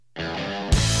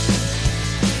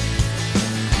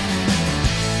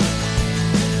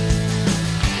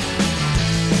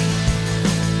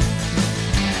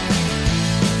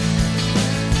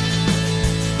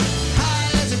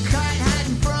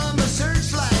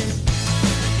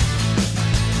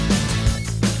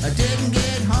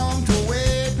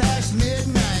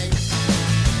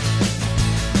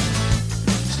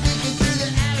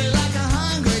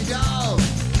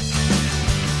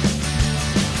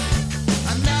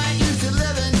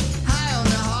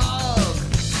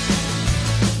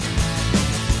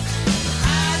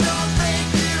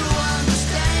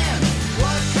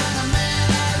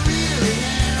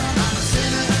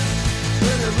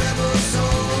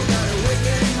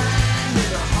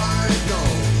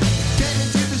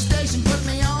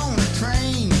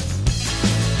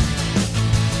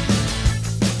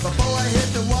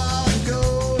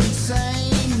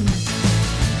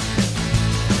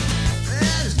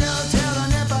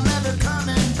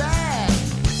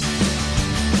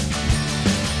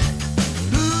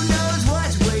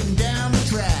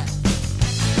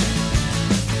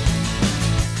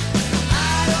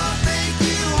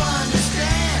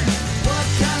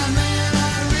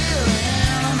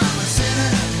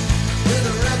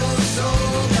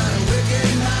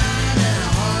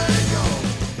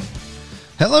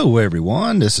Hello,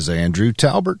 everyone. This is Andrew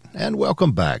Talbert, and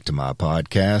welcome back to my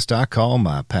podcast I call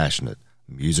My Passionate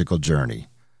Musical Journey.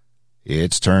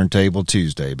 It's Turntable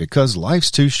Tuesday because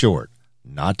life's too short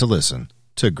not to listen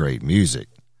to great music.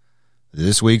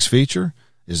 This week's feature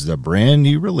is the brand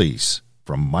new release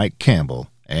from Mike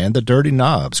Campbell and the Dirty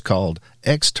Knobs called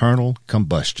External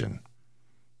Combustion.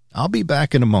 I'll be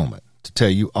back in a moment to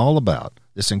tell you all about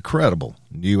this incredible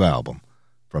new album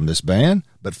from this band,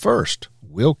 but first,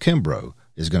 Will Kimbrough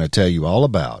is going to tell you all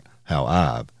about how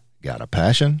I've got a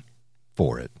passion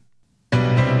for it.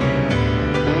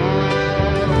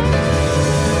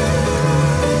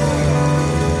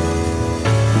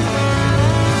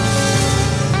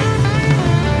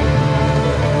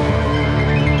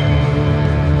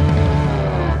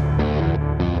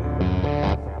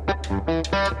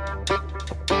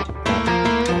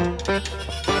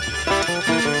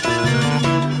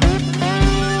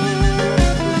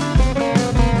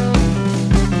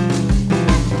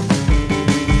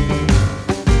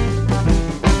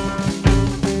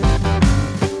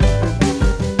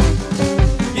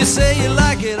 You say you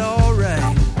like it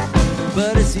alright,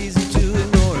 but it's easy to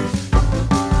ignore it.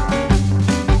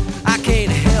 I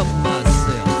can't help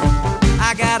myself,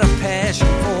 I got a passion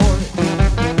for it.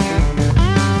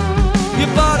 You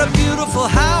bought a beautiful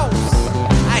house,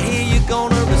 I hear you're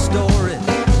gonna restore it.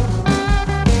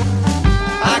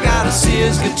 I got a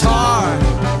Sears guitar,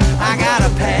 I got a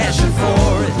passion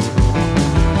for it.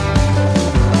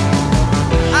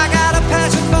 I got a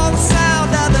passion for the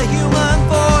sound of the human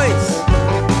voice.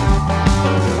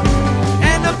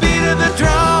 The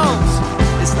drums,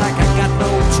 it's like I got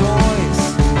no choice.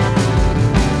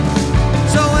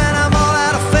 So when I'm all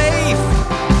out of faith,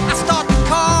 I start the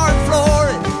car and floor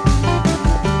it.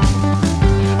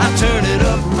 I turn it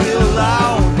up real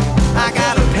loud, I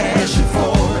got a passion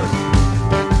for it.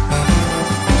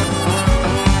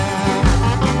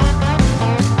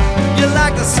 You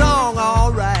like the song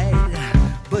alright,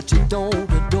 but you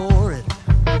don't adore it.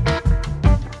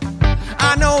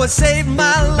 I know it saved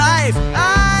my life,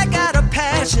 I got a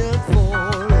passion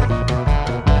for it.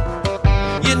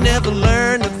 You never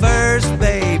learn the verse,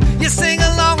 babe, you sing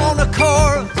along on the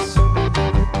chorus.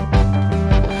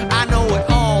 I know it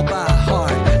all by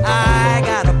heart, I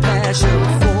got a passion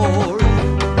for it.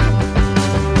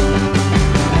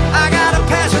 I got a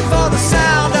passion for the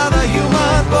sound of the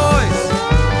human voice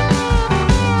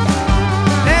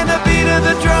and the beat of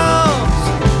the drums,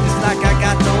 it's like I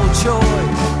got no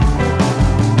choice.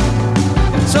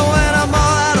 So when I'm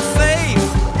all out of faith,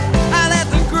 I let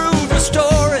the groove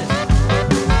restore it.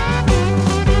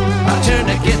 I turn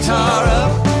the guitar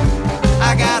up,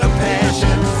 I got a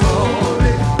passion for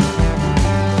it.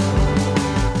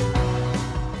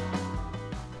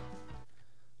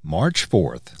 March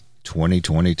 4th,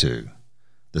 2022.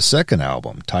 The second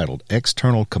album, titled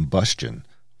External Combustion,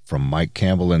 from Mike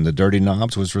Campbell and the Dirty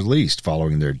Knobs was released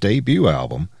following their debut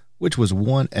album, which was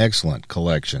one excellent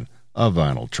collection of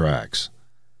vinyl tracks.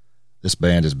 This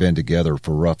band has been together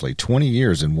for roughly 20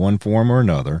 years in one form or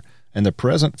another, and the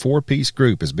present four-piece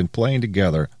group has been playing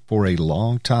together for a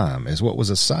long time as what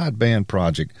was a side band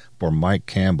project for Mike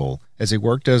Campbell as he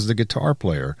worked as the guitar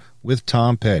player with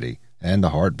Tom Petty and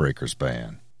the Heartbreakers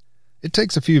Band. It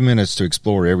takes a few minutes to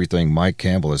explore everything Mike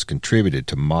Campbell has contributed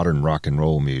to modern rock and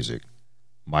roll music.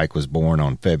 Mike was born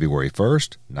on February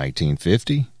 1st,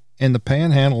 1950, in the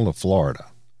Panhandle of Florida.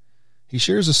 He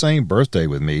shares the same birthday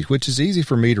with me, which is easy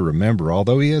for me to remember,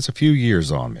 although he has a few years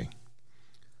on me.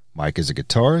 Mike is a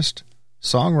guitarist,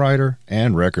 songwriter,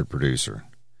 and record producer.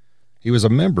 He was a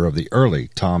member of the early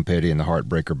Tom Petty and the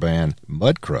Heartbreaker Band,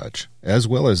 Mudcrutch, as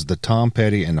well as the Tom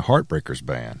Petty and the Heartbreakers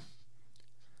Band.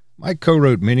 Mike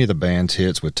co-wrote many of the band's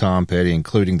hits with Tom Petty,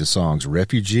 including the songs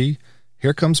Refugee,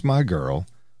 Here Comes My Girl,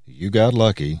 You Got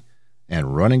Lucky,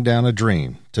 and Running Down a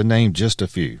Dream, to name just a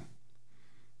few.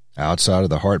 Outside of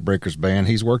the Heartbreakers Band,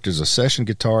 he's worked as a session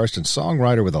guitarist and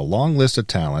songwriter with a long list of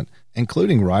talent,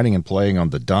 including writing and playing on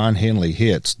the Don Henley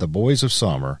hits The Boys of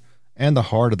Summer and The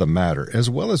Heart of the Matter, as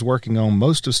well as working on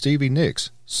most of Stevie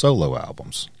Nicks' solo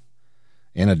albums.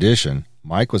 In addition,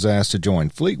 Mike was asked to join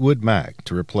Fleetwood Mac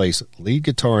to replace lead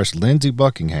guitarist Lindsey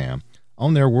Buckingham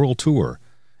on their world tour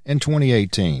in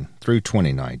 2018 through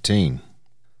 2019.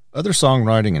 Other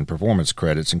songwriting and performance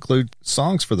credits include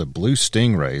songs for the Blue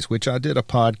Stingrays, which I did a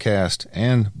podcast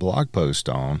and blog post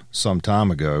on some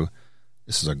time ago.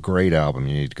 This is a great album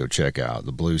you need to go check out,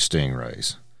 the Blue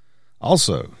Stingrays.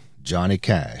 Also, Johnny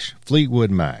Cash, Fleetwood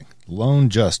Mac, Lone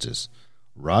Justice,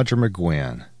 Roger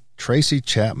McGuinn, Tracy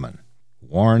Chapman,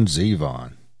 Warren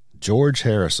Zevon, George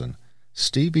Harrison,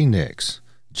 Stevie Nicks,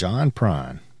 John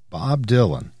Prine, Bob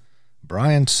Dylan,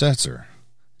 Brian Setzer,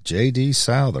 J.D.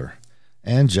 Souther,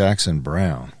 and Jackson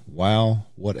Browne. Wow,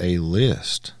 what a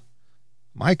list.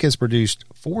 Mike has produced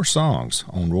 4 songs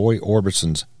on Roy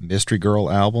Orbison's Mystery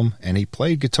Girl album, and he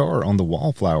played guitar on the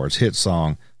Wallflowers hit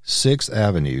song 6th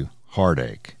Avenue,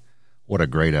 Heartache. What a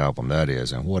great album that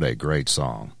is, and what a great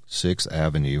song. 6th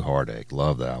Avenue, Heartache.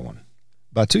 Love that one.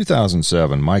 By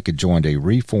 2007, Mike had joined a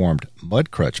reformed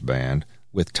Mudcrutch band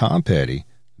with Tom Petty,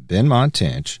 Ben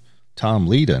Montench, Tom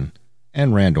Leadon,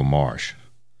 and Randall Marsh.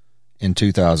 In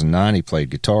 2009, he played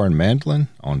guitar and mandolin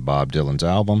on Bob Dylan's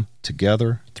album,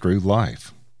 Together Through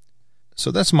Life.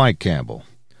 So that's Mike Campbell.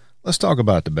 Let's talk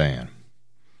about the band.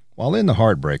 While in the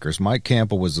Heartbreakers, Mike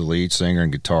Campbell was the lead singer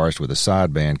and guitarist with a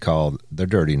side band called The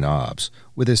Dirty Knobs,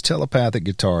 with his telepathic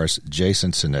guitarist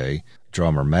Jason Sine,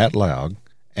 drummer Matt Laug,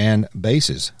 and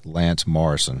bassist Lance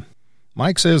Morrison.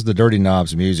 Mike says the Dirty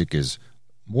Knobs music is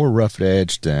more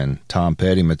rough-edged than Tom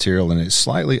Petty material, and it's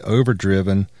slightly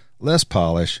overdriven, less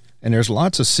polished, and there's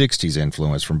lots of 60s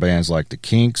influence from bands like the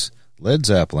Kinks, Led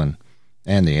Zeppelin,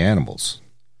 and the Animals.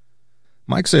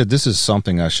 Mike said, "This is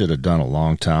something I should have done a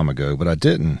long time ago, but I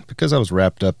didn't because I was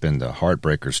wrapped up in the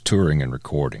Heartbreakers touring and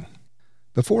recording."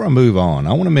 Before I move on,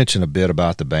 I want to mention a bit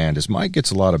about the band, as Mike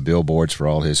gets a lot of billboards for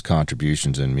all his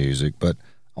contributions in music, but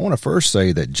I want to first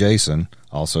say that Jason,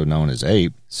 also known as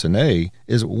Ape, Sine,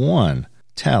 is one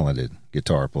talented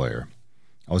guitar player.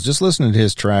 I was just listening to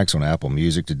his tracks on Apple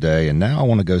Music today, and now I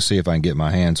want to go see if I can get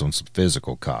my hands on some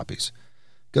physical copies.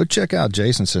 Go check out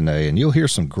Jason Sine, and you'll hear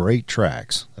some great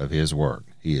tracks of his work.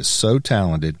 He is so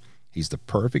talented. He's the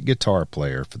perfect guitar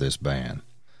player for this band.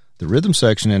 The rhythm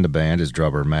section in the band is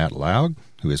drummer Matt Laug,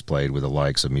 who has played with the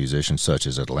likes of musicians such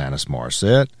as Alanis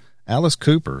Morissette, Alice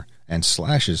Cooper, and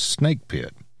Slash's Snake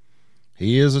Pit.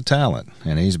 He is a talent,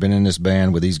 and he's been in this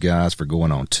band with these guys for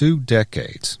going on 2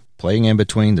 decades, playing in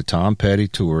between the Tom Petty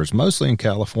tours, mostly in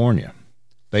California.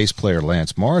 Bass player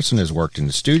Lance Morrison has worked in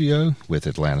the studio with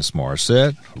Alanis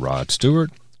Morissette, Rod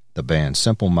Stewart, the band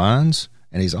Simple Minds,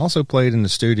 and he's also played in the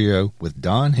studio with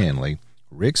Don Henley,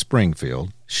 Rick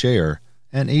Springfield, Cher,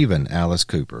 and even Alice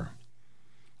Cooper.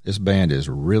 This band is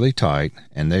really tight,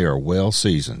 and they are well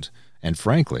seasoned, and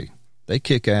frankly, they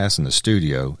kick ass in the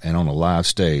studio and on a live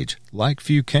stage like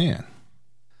few can.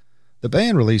 The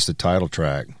band released the title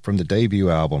track from the debut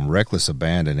album Reckless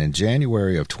Abandon in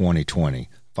January of 2020,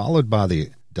 followed by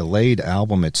the delayed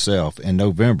album itself in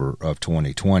November of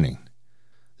 2020.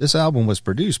 This album was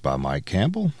produced by Mike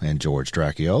Campbell and George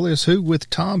Drakiolius, who, with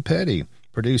Tom Petty,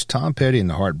 produced Tom Petty and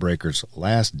the Heartbreakers'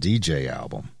 last DJ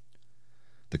album.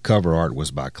 The cover art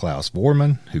was by Klaus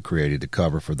Voormann, who created the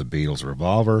cover for the Beatles'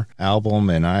 Revolver album,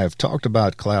 and I have talked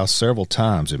about Klaus several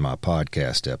times in my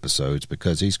podcast episodes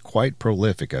because he's quite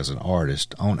prolific as an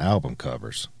artist on album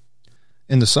covers.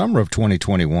 In the summer of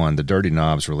 2021, the Dirty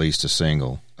Knobs released a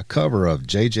single, a cover of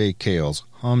J.J. Cale's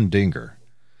Humdinger.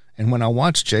 And when I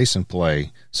watch Jason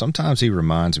play, sometimes he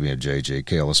reminds me of J.J.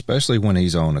 Cale, especially when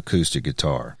he's on acoustic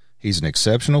guitar. He's an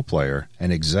exceptional player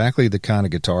and exactly the kind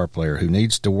of guitar player who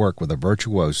needs to work with a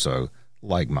virtuoso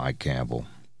like Mike Campbell.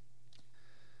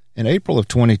 In April of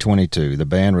 2022, the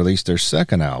band released their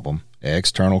second album,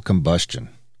 External Combustion.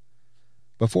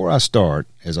 Before I start,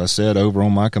 as I said over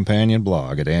on my companion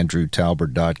blog at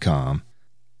andrewtalbert.com,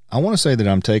 I want to say that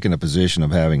I'm taking a position of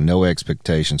having no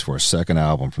expectations for a second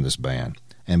album from this band.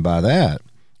 And by that,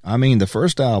 I mean the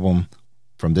first album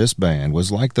from this band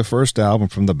was like the first album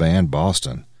from the band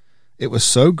Boston. It was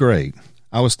so great,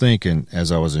 I was thinking,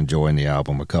 as I was enjoying the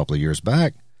album a couple of years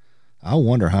back, I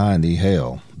wonder how in the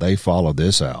hell they followed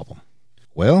this album.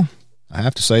 Well, I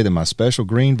have to say that my special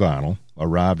green vinyl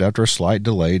arrived after a slight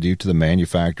delay due to the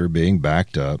manufacturer being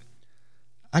backed up.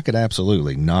 I could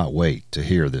absolutely not wait to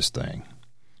hear this thing.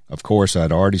 Of course,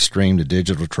 I'd already streamed the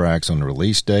digital tracks on the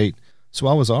release date, so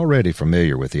I was already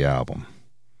familiar with the album.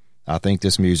 I think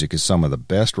this music is some of the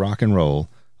best rock and roll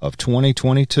of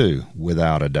 2022,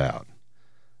 without a doubt.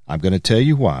 I'm going to tell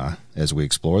you why as we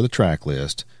explore the track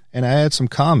list and add some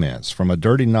comments from a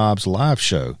Dirty Knobs live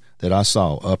show that I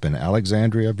saw up in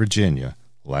Alexandria, Virginia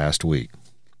last week.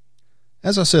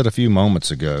 As I said a few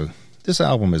moments ago, this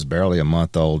album is barely a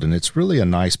month old and it's really a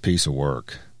nice piece of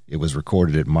work. It was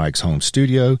recorded at Mike's home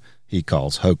studio he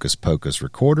calls Hocus Pocus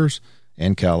Recorders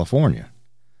in California.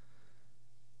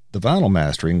 The vinyl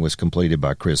mastering was completed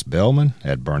by Chris Bellman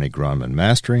at Bernie Grunman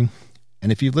Mastering.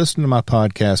 And if you've listened to my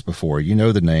podcast before, you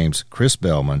know the names Chris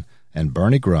Bellman and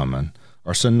Bernie Grunman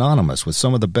are synonymous with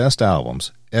some of the best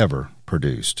albums ever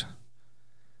produced.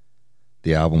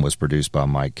 The album was produced by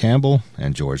Mike Campbell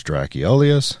and George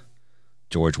Drakiolius.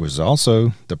 George was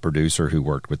also the producer who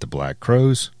worked with the Black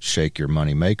Crowes, Shake Your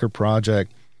Money Maker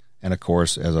project, and of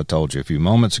course, as I told you a few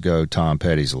moments ago, Tom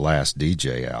Petty's last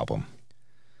DJ album.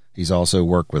 He's also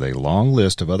worked with a long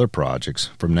list of other projects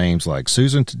from names like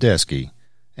Susan Tedeschi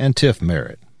and Tiff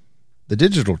Merritt. The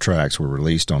digital tracks were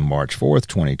released on March 4th,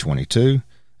 2022,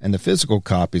 and the physical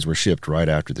copies were shipped right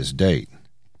after this date.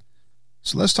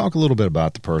 So let's talk a little bit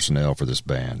about the personnel for this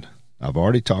band. I've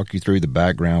already talked you through the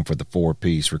background for the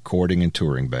four-piece recording and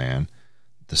touring band.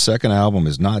 The second album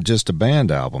is not just a band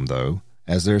album, though,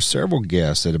 as there are several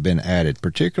guests that have been added,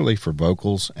 particularly for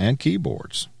vocals and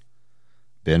keyboards.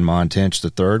 Ben Montench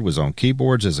III was on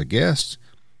keyboards as a guest,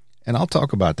 and I'll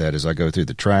talk about that as I go through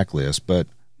the track list, but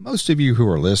most of you who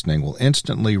are listening will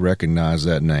instantly recognize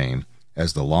that name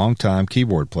as the longtime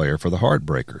keyboard player for the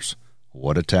Heartbreakers.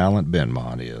 What a talent Ben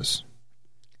Mon is.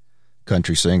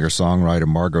 Country singer-songwriter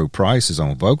Margo Price is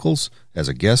on vocals as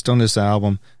a guest on this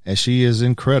album, as she is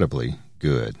incredibly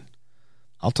good.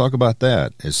 I'll talk about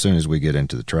that as soon as we get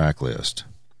into the track list.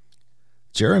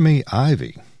 Jeremy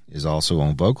Ivy is also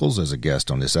on vocals as a guest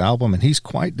on this album, and he's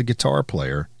quite the guitar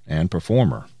player and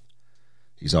performer.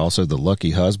 He's also the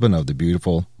lucky husband of the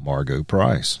beautiful Margo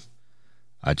Price.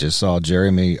 I just saw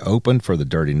Jeremy open for the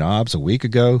Dirty Knobs a week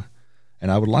ago,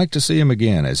 and I would like to see him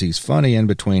again as he's funny in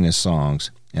between his songs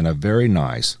and a very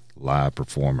nice live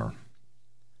performer.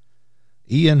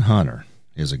 Ian Hunter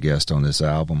is a guest on this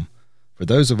album. For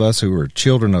those of us who are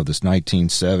children of the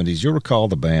 1970s, you'll recall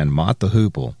the band Mott the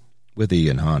Hoople with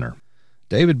Ian Hunter.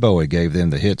 David Bowie gave them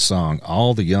the hit song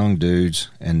All the Young Dudes,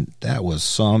 and that was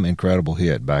some incredible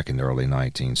hit back in the early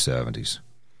 1970s.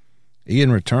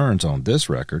 Ian returns on this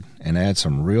record and adds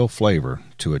some real flavor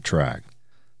to a track.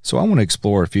 So I want to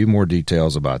explore a few more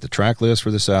details about the track list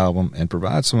for this album and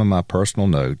provide some of my personal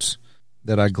notes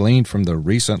that I gleaned from the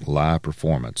recent live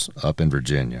performance up in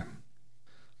Virginia.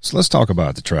 So let's talk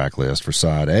about the track list for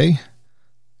Side A.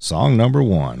 Song number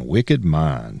 1, Wicked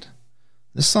Mind.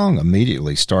 This song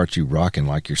immediately starts you rocking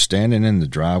like you're standing in the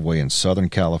driveway in Southern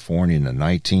California in the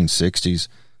 1960s,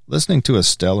 listening to a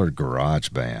stellar garage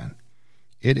band.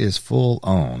 It is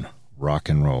full-on rock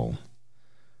and roll.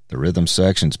 The rhythm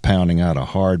section's pounding out a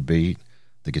hard beat.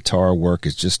 The guitar work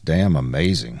is just damn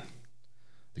amazing.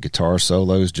 The guitar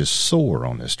solos just soar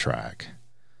on this track.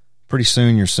 Pretty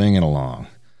soon you're singing along.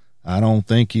 I don't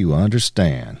think you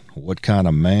understand what kind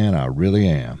of man I really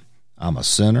am. I'm a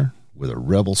sinner with a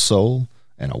rebel soul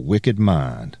and a wicked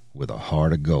mind with a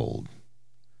heart of gold.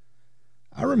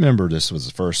 I remember this was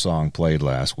the first song played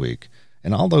last week,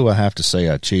 and although I have to say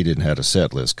I cheated and had a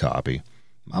setlist copy,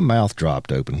 my mouth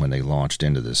dropped open when they launched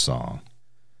into this song.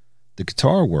 The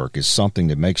guitar work is something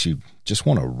that makes you just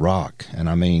want to rock, and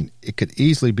I mean, it could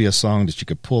easily be a song that you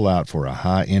could pull out for a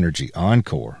high-energy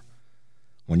encore.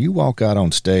 When you walk out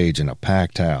on stage in a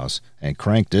packed house and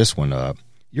crank this one up,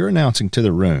 you're announcing to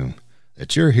the room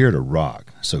that you're here to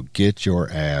rock, so get your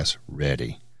ass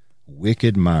ready.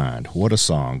 Wicked Mind, what a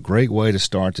song. Great way to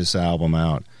start this album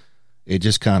out. It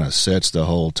just kind of sets the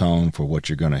whole tone for what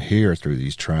you're going to hear through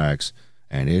these tracks,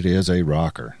 and it is a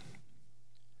rocker.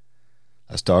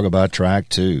 Let's talk about track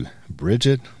 2,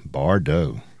 Bridget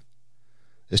Bardot.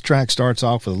 This track starts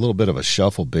off with a little bit of a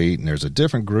shuffle beat, and there's a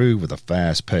different groove with a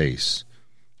fast pace.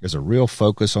 There's a real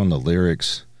focus on the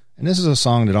lyrics, and this is a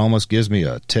song that almost gives me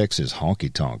a Texas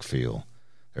honky-tonk feel.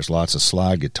 There's lots of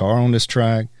slide guitar on this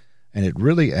track, and it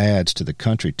really adds to the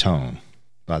country tone.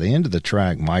 By the end of the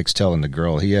track, Mike's telling the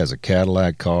girl he has a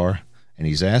Cadillac car, and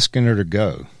he's asking her to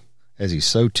go, as he's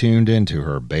so tuned into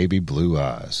her baby blue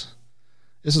eyes.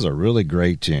 This is a really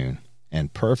great tune,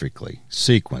 and perfectly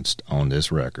sequenced on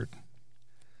this record.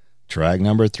 Track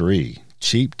number 3,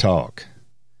 Cheap Talk.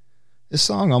 This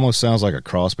song almost sounds like a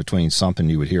cross between something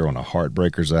you would hear on a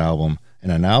Heartbreakers album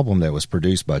and an album that was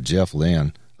produced by Jeff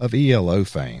Lynne of ELO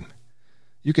fame.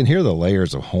 You can hear the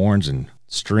layers of horns and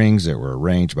strings that were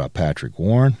arranged by Patrick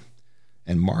Warren,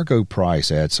 and Margo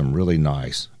Price adds some really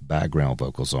nice background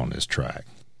vocals on this track.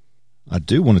 I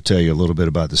do want to tell you a little bit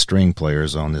about the string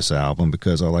players on this album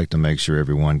because I like to make sure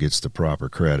everyone gets the proper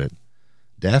credit.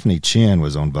 Daphne Chen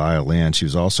was on violin. She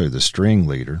was also the string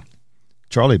leader.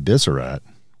 Charlie Bissarat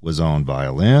was on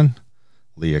violin.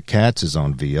 Leah Katz is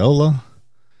on viola.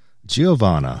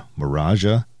 Giovanna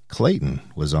Maraja Clayton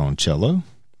was on cello.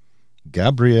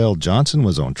 Gabrielle Johnson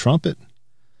was on trumpet.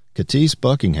 Catisse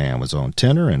Buckingham was on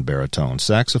tenor and baritone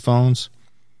saxophones.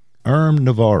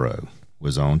 Navarro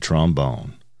was on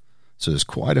trombone. So there's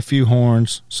quite a few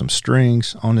horns, some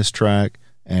strings on this track,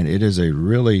 and it is a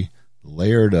really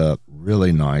layered up,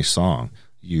 really nice song.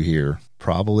 You hear,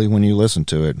 probably when you listen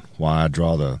to it, why I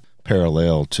draw the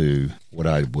parallel to what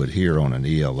I would hear on an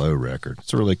ELO record.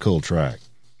 It's a really cool track.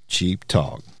 Cheap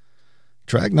Talk.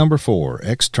 Track number 4,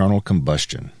 External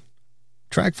Combustion.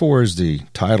 Track 4 is the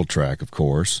title track, of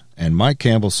course, and Mike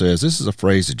Campbell says, this is a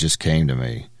phrase that just came to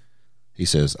me. He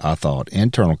says, I thought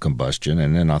internal combustion,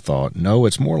 and then I thought, no,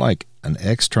 it's more like an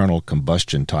external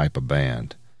combustion type of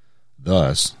band.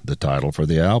 Thus, the title for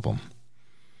the album.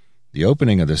 The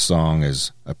opening of this song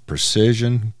is a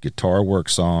precision guitar work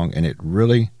song, and it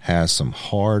really has some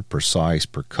hard, precise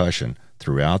percussion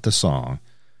throughout the song,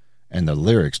 and the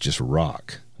lyrics just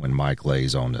rock when Mike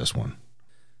lays on this one.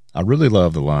 I really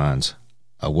love the lines,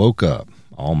 I woke up,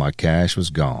 all my cash was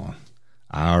gone,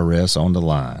 IRS on the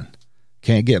line,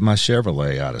 can't get my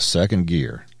Chevrolet out of second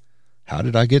gear, how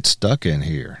did I get stuck in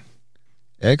here?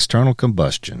 External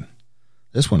combustion.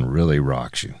 This one really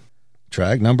rocks you.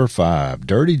 Track number 5,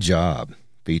 Dirty Job,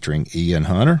 featuring Ian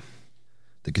Hunter.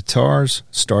 The guitars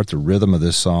start the rhythm of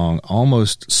this song,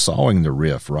 almost sawing the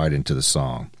riff right into the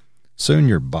song. Soon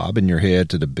you're bobbing your head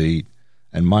to the beat,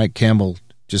 and Mike Campbell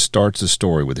just starts the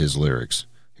story with his lyrics.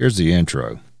 Here's the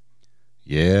intro.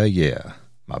 Yeah,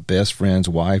 my best friend's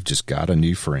wife just got a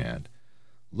new friend.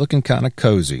 Looking kind of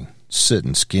cozy,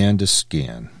 sitting skin to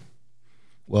skin.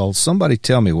 Well, somebody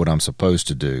tell me what I'm supposed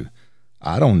to do.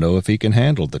 I don't know if he can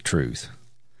handle the truth.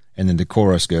 And then the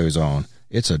chorus goes on,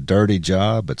 it's a dirty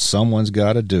job, but someone's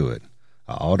got to do it.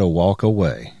 I ought to walk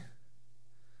away.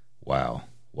 Wow,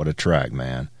 what a track,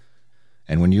 man.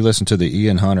 And when you listen to the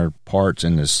Ian Hunter parts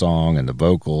in this song and the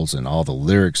vocals and all the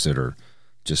lyrics that are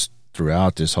just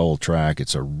throughout this whole track,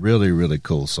 it's a really, really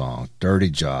cool song.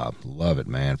 Dirty Job. Love it,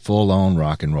 man. Full-on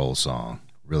rock and roll song.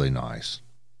 Really nice.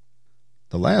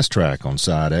 The last track on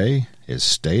side A is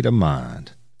State of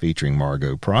Mind, featuring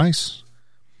Margo Price.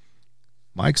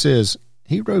 Mike says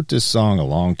he wrote this song a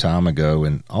long time ago,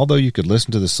 and although you could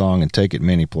listen to the song and take it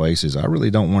many places, I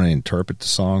really don't want to interpret the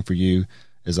song for you,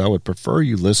 as I would prefer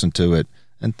you listen to it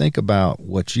and think about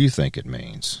what you think it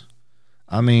means.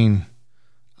 I mean,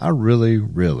 I really,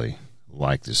 really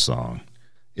like this song.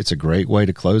 It's a great way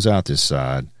to close out this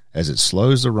side, as it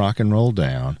slows the rock and roll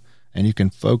down, and you can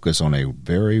focus on a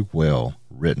very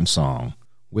well-written song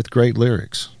with great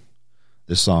lyrics.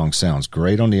 This song sounds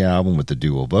great on the album with the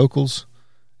dual vocals,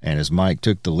 and as Mike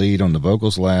took the lead on the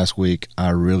vocals last week, I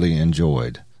really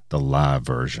enjoyed the live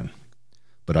version.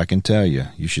 But I can tell you,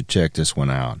 you should check this one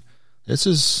out. This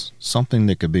is something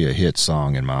that could be a hit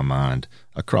song in my mind,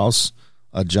 across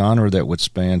a genre that would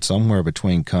span somewhere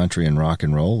between country and rock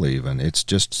and roll even. It's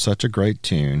just such a great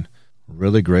tune,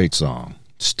 really great song.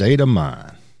 State of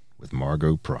Mind with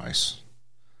Margo Price.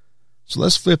 So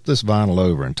let's flip this vinyl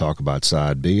over and talk about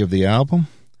side B of the album.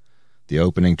 The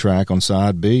opening track on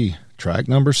side B, track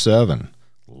number 7,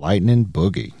 Lightning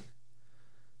Boogie.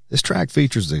 This track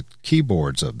features the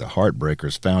keyboards of the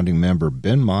Heartbreakers founding member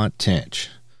Benmont Tench.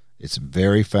 It's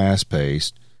very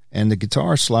fast-paced, and the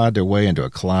guitars slide their way into a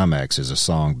climax as the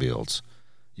song builds.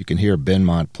 You can hear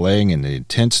Benmont playing in the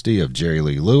intensity of Jerry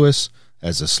Lee Lewis,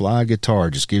 as the slide guitar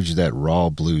just gives you that raw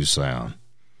blues sound.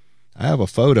 I have a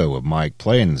photo of Mike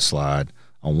playing the slide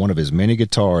on one of his many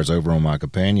guitars over on my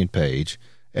companion page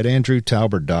at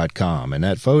andrewtalbert.com, and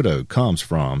that photo comes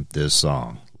from this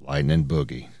song, Lightning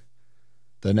Boogie.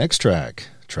 The next track,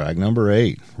 track number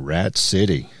 8, Rat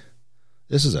City.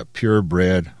 This is a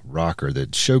purebred rocker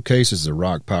that showcases the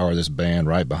rock power of this band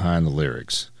right behind the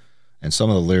lyrics. And some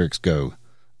of the lyrics go,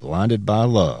 blinded by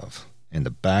love in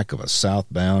the back of a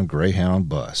southbound Greyhound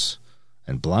bus,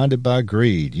 and blinded by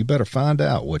greed, you better find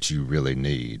out what you really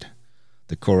need.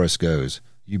 The chorus goes,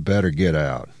 you better get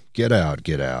out, get out,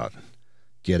 get out,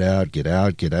 get out, get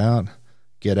out, get out,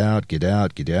 get out, get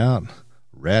out, get out,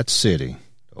 Rat City,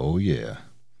 oh yeah.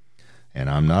 And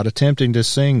I'm not attempting to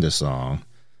sing the song,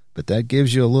 but that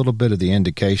gives you a little bit of the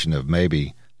indication of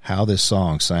maybe how this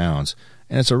song sounds,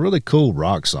 and it's a really cool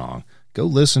rock song. Go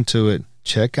listen to it,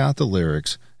 check out the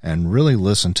lyrics, and really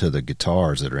listen to the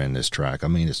guitars that are in this track. I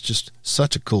mean, it's just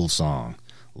such a cool song.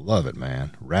 Love it,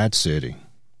 man. Rat City.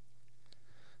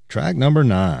 Track number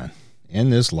 9, In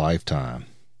This Lifetime.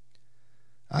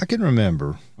 I can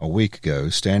remember a week ago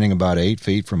standing about 8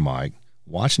 feet from Mike,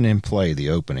 watching him play the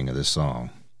opening of this song.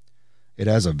 It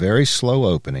has a very slow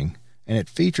opening, and it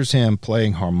features him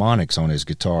playing harmonics on his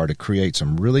guitar to create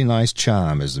some really nice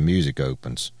chime as the music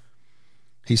opens.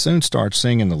 He soon starts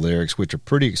singing the lyrics, which are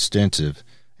pretty extensive,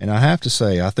 and I have to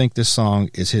say I think this song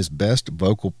is his best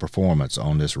vocal performance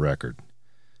on this record.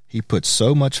 He puts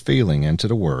so much feeling into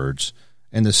the words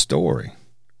and the story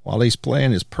while he's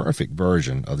playing his perfect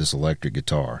version of this electric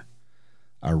guitar.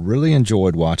 I really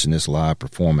enjoyed watching this live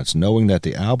performance, knowing that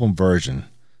the album version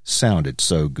sounded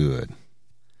so good.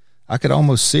 I could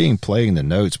almost see him playing the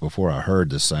notes before I heard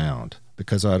the sound,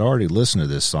 because I'd already listened to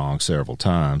this song several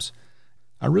times.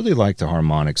 I really like the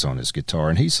harmonics on his guitar,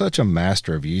 and he's such a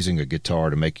master of using a guitar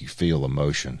to make you feel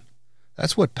emotion.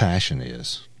 That's what passion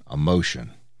is,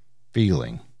 emotion,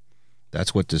 feeling.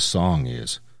 That's what this song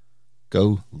is.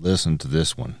 Go listen to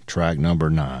this one, track number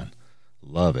 9.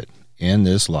 Love it. In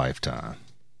This Lifetime.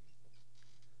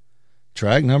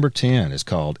 Track number 10 is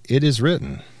called It Is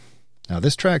Written. Now,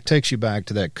 this track takes you back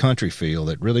to that country feel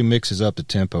that really mixes up the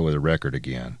tempo of the record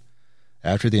again.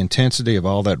 After the intensity of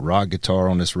all that rock guitar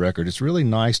on this record, it's really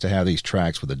nice to have these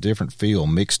tracks with a different feel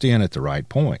mixed in at the right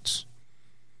points.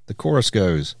 The chorus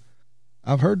goes,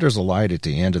 I've heard there's a light at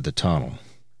the end of the tunnel.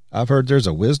 I've heard there's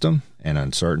a wisdom and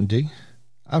uncertainty.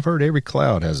 I've heard every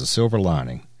cloud has a silver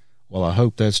lining. Well, I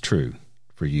hope that's true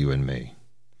for you and me.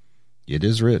 It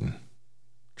Is Written.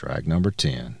 Track number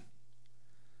 10.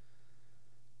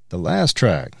 The last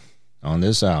track on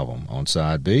this album, on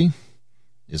side B,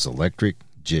 is Electric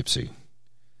Gypsy.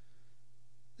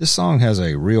 This song has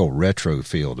a real retro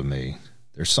feel to me.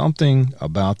 There's something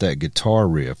about that guitar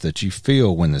riff that you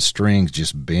feel when the strings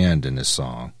just bend in this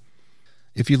song.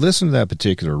 If you listen to that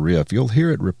particular riff, you'll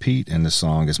hear it repeat in the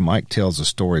song as Mike tells a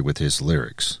story with his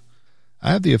lyrics.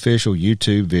 I have the official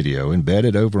YouTube video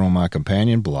embedded over on my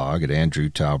companion blog at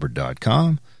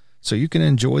andrewtalbert.com, so you can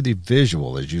enjoy the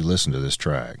visual as you listen to this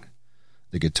track.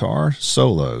 The guitar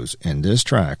solos in this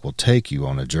track will take you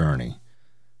on a journey.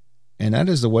 And that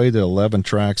is the way the 11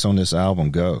 tracks on this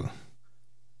album go.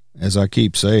 As I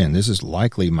keep saying, this is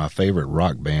likely my favorite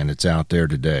rock band that's out there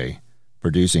today,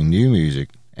 producing new music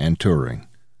and touring.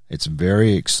 It's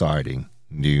very exciting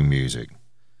new music.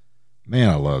 Man,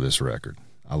 I love this record.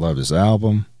 I love this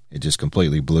album. It just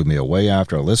completely blew me away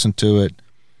after I listened to it.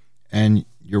 And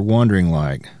you're wondering,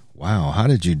 like, wow, how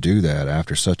did you do that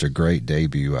after such a great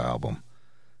debut album?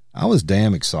 I was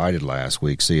damn excited last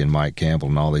week seeing Mike Campbell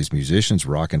and all these musicians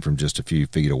rocking from just a few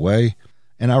feet away.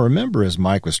 And I remember as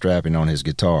Mike was strapping on his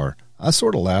guitar, I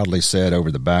sort of loudly said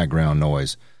over the background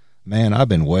noise, man, I've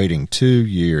been waiting 2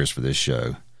 years for this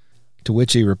show. To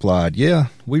which he replied, yeah,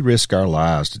 we risk our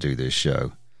lives to do this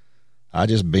show. I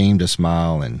just beamed a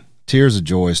smile and tears of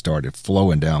joy started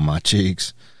flowing down my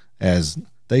cheeks as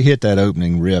they hit that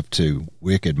opening riff to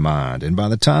Wicked Mind. And by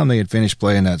the time they had finished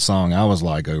playing that song, I was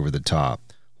like over the top.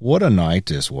 What a night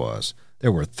this was.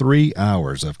 There were 3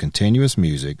 hours of continuous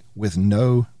music with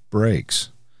no breaks.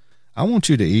 I want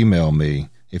you to email me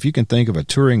if you can think of a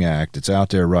touring act that's out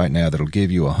there right now that'll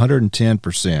give you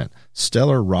 110%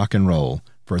 stellar rock and roll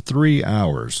for 3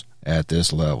 hours at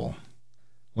this level.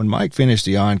 When Mike finished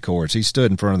the encores, he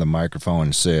stood in front of the microphone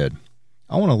and said,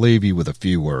 I want to leave you with a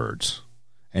few words.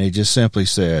 And he just simply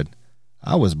said,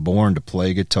 I was born to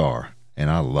play guitar, and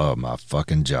I love my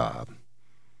fucking job.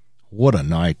 What a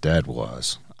night that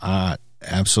was. I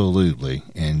absolutely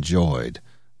enjoyed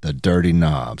the Dirty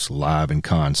Knobs live in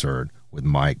concert with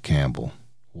Mike Campbell.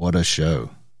 What a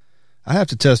show. I have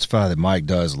to testify that Mike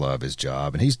does love his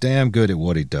job, and he's damn good at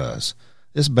what he does.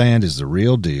 This band is the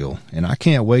real deal, and I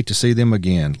can't wait to see them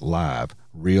again live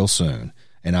real soon.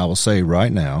 And I will say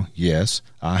right now, yes,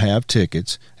 I have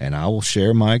tickets, and I will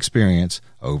share my experience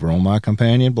over on my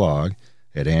companion blog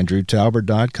at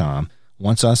andrewtalbert.com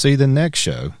once I see the next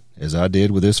show, as I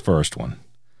did with this first one.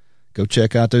 Go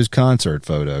check out those concert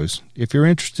photos if you're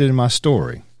interested in my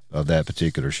story of that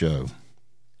particular show.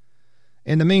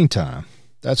 In the meantime,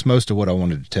 that's most of what I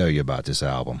wanted to tell you about this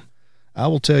album. I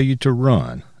will tell you to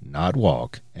run, not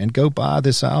walk, and go buy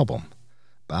this album.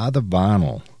 Buy the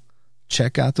vinyl.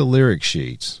 Check out the lyric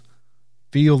sheets.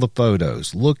 Feel the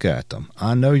photos. Look at them.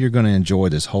 I know you're going to enjoy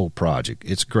this whole project.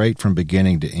 It's great from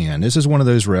beginning to end. This is one of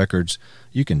those records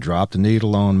you can drop the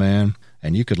needle on, man,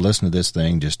 and you could listen to this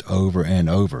thing just over and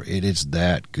over. It is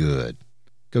that good.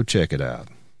 Go check it out.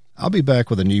 I'll be back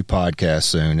with a new podcast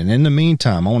soon, and in the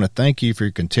meantime, I want to thank you for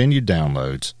your continued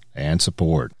downloads and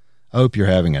support. I hope you're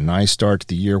having a nice start to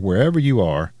the year wherever you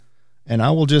are, and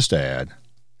I will just add,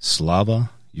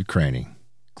 Slava Ukraini.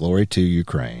 Glory to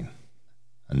Ukraine.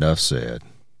 Enough said.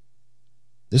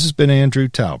 This has been Andrew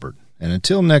Talbert, and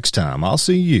until next time, I'll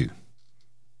see you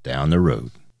down the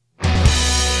road.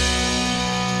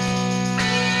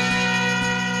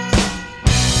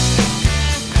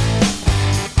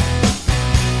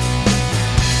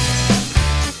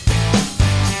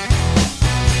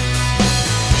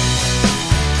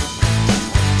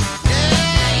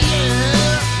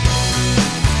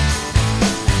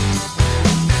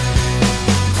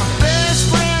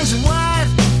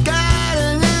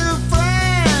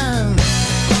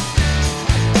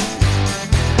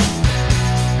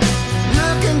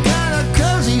 Look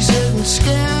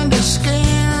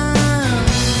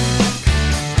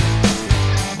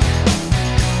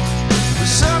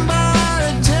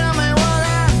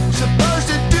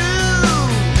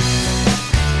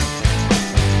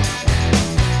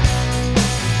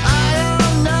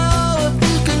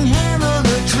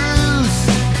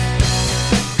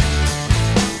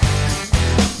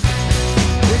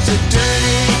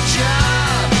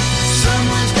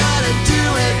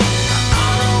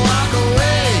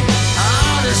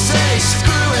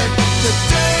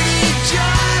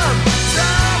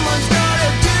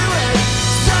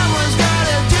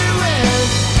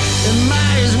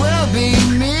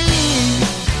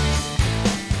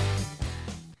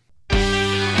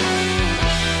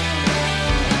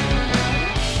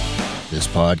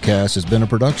podcast has been a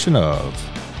production of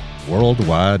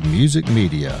Worldwide Music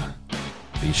Media.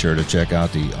 Be sure to check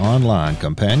out the online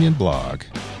companion blog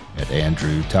at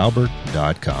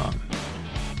andrewtalbert.com.